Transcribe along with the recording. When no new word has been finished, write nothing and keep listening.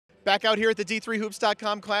Back out here at the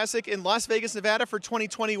D3Hoops.com Classic in Las Vegas, Nevada for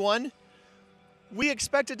 2021. We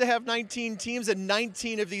expected to have 19 teams and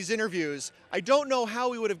 19 of these interviews. I don't know how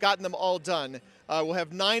we would have gotten them all done. We'll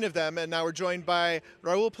have 9 of them, and now we're joined by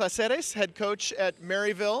Raul Placeres, head coach at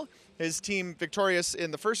Maryville. His team victorious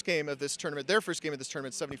in the first game of this tournament, their first game of this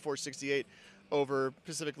tournament, 74-68 over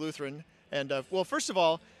Pacific Lutheran. And well, first of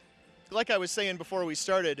all, like I was saying before we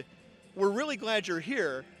started, we're really glad you're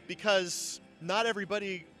here because not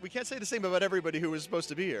everybody, we can't say the same about everybody who was supposed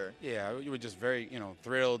to be here. Yeah, we were just very,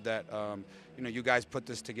 thrilled that, you guys put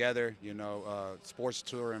this together. Sports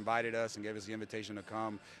Tour invited us and gave us the invitation to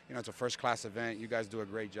come. It's a first-class event. You guys do a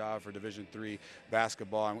great job for Division III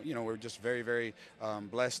basketball. And, we're just very, very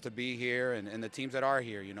blessed to be here and the teams that are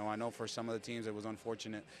here. I know for some of the teams it was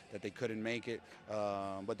unfortunate that they couldn't make it,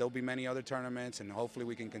 but there'll be many other tournaments, and hopefully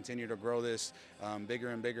we can continue to grow this bigger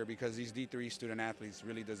and bigger because these D3 student athletes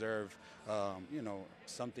really deserve,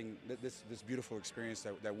 something, this beautiful experience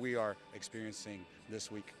that we are experiencing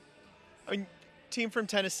this week. I mean, team from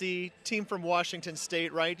Tennessee, team from Washington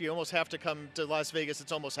State, right? You almost have to come to Las Vegas.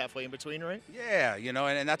 It's almost halfway in between, right? Yeah,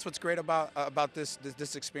 and that's what's great about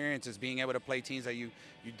this experience is being able to play teams that you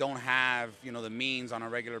don't have, the means on a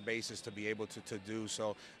regular basis to be able to do.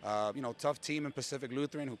 So, tough team in Pacific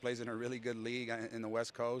Lutheran who plays in a really good league in the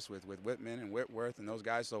West Coast with Whitman and Whitworth and those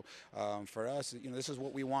guys. So, for us, this is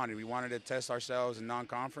what we wanted. We wanted to test ourselves in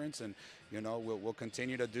non-conference, and we'll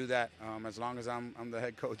continue to do that as long as I'm the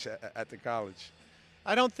head coach at the college.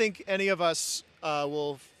 I don't think any of us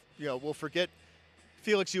will forget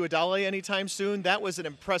Felix Uadiale anytime soon. That was an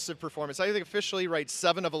impressive performance. I think officially, right,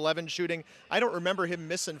 7 of 11 shooting. I don't remember him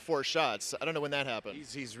missing 4 shots. I don't know when that happened.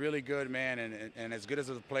 He's really good, man, and as good as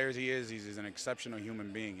the players he is, he's an exceptional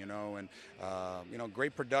human being, and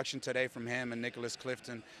great production today from him and Nicholas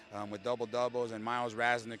Clifton with double-doubles, and Miles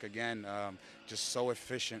Rasnick again, just so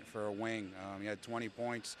efficient for a wing. He had 20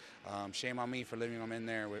 points. Shame on me for leaving him in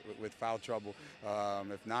there with foul trouble.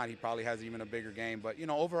 If not, he probably has even a bigger game. But,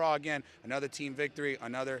 overall, again, another team victory,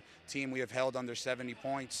 another team we have held under 70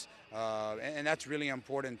 points, and that's really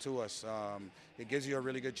important to us. It gives you a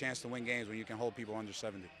really good chance to win games when you can hold people under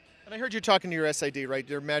 70. And I heard you talking to your SID, right?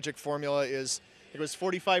 Your magic formula is it was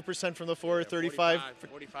 45% from the floor, 35?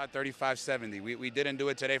 45, 35, 70. We didn't do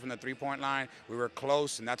it today from the three-point line. We were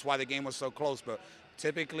close, and that's why the game was so close. But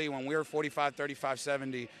typically when we're 45, 35,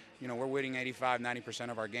 70, we're winning 85, 90%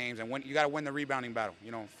 of our games. And when you got to win the rebounding battle.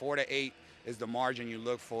 4 to 8 is the margin you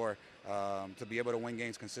look for to be able to win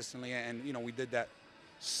games consistently. And, we did that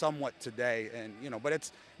somewhat today. And, but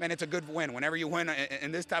it's a good win. Whenever you win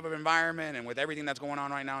in this type of environment and with everything that's going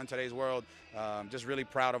on right now in today's world, just really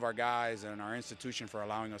proud of our guys and our institution for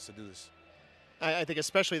allowing us to do this. I think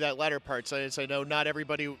especially that latter part. So I know not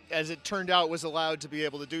everybody, as it turned out, was allowed to be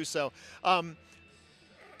able to do so.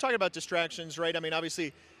 Talking about distractions, right? I mean,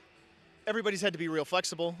 obviously, everybody's had to be real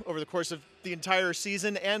flexible over the course of the entire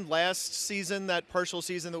season and last season, that partial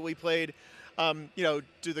season that we played. Do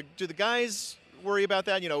the guys worry about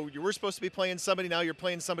that? You were supposed to be playing somebody, now you're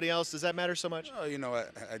playing somebody else. Does that matter so much? I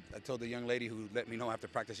told the young lady who let me know after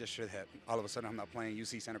practice yesterday that all of a sudden I'm not playing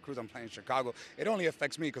UC Santa Cruz, I'm playing Chicago. It only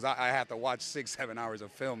affects me because I have to watch 6-7 hours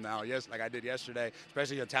of film now, like I did yesterday,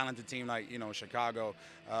 especially a talented team like, Chicago.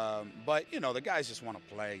 But, the guys just want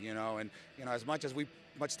to play, and, as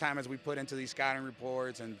much time as we put into these scouting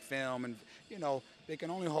reports and film and, they can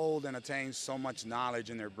only hold and attain so much knowledge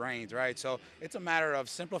in their brains, right? So it's a matter of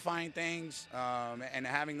simplifying things and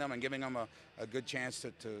having them and giving them a good chance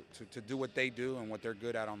to do what they do and what they're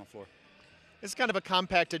good at on the floor. It's kind of a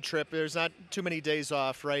compacted trip. There's not too many days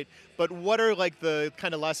off, right? But what are like the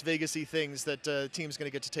kind of Las Vegas-y things that team's going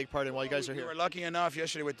to get to take part in while you guys are here? We were lucky enough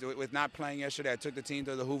yesterday with not playing yesterday. I took the team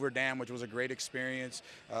to the Hoover Dam, which was a great experience.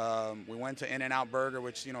 We went to In-N-Out Burger,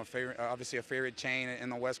 which, obviously a favorite chain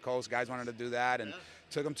in the West Coast. Guys wanted to do that. And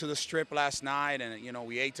took them to the Strip last night. And,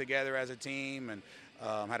 we ate together as a team and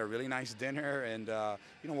had a really nice dinner. And,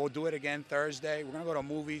 we'll do it again Thursday. We're going to go to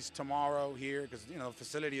movies tomorrow here because, the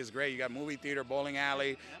facility is great. You got movie theater, bowling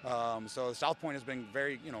alley. So South Point has been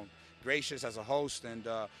very, gracious as a host. And,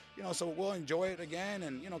 so we'll enjoy it again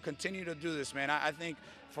and, continue to do this, man. I think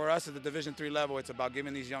for us at the Division III level, it's about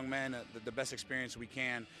giving these young men the best experience we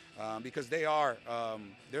can because they're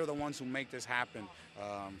the ones who make this happen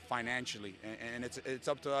financially. And it's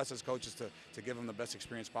up to us as coaches to give them the best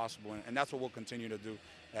experience possible. And that's what we'll continue to do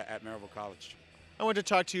at Maryville College. I wanted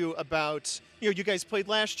to talk to you about, you guys played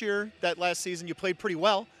last year, that last season. You played pretty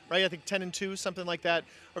well. right? I think 10-2, something like that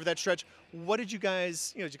over that stretch. What did you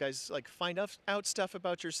guys, did you guys like find out stuff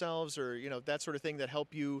about yourselves, or that sort of thing that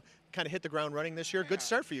help you kind of hit the ground running this year? Good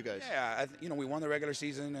start for you guys. Yeah, we won the regular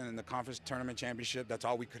season and the conference tournament championship. That's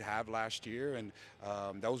all we could have last year, and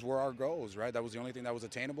those were our goals, right? That was the only thing that was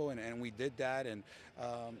attainable, and we did that, and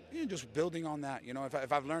just building on that.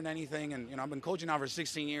 If I've learned anything, and I've been coaching now for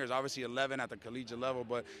 16 years, obviously 11 at the collegiate level,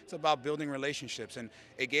 but it's about building relationships, and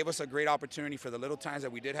it gave us a great opportunity for the little times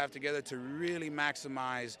that we did have together to really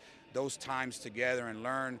maximize those times together and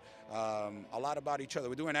learn a lot about each other.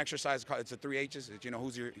 We do an exercise called, it's the 3 H's. It's,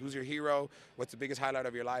 who's your hero, what's the biggest highlight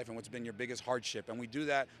of your life, and what's been your biggest hardship. And we do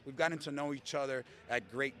that. We've gotten to know each other at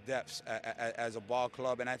great depths as a ball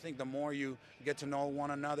club. And I think the more you get to know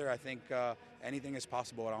one another, I think anything is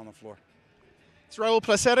possible out on the floor. It's Raul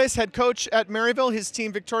Placeres, head coach at Maryville. His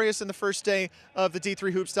team victorious in the first day of the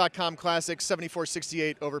D3Hoops.com Classic,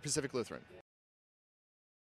 74-68 over Pacific Lutheran.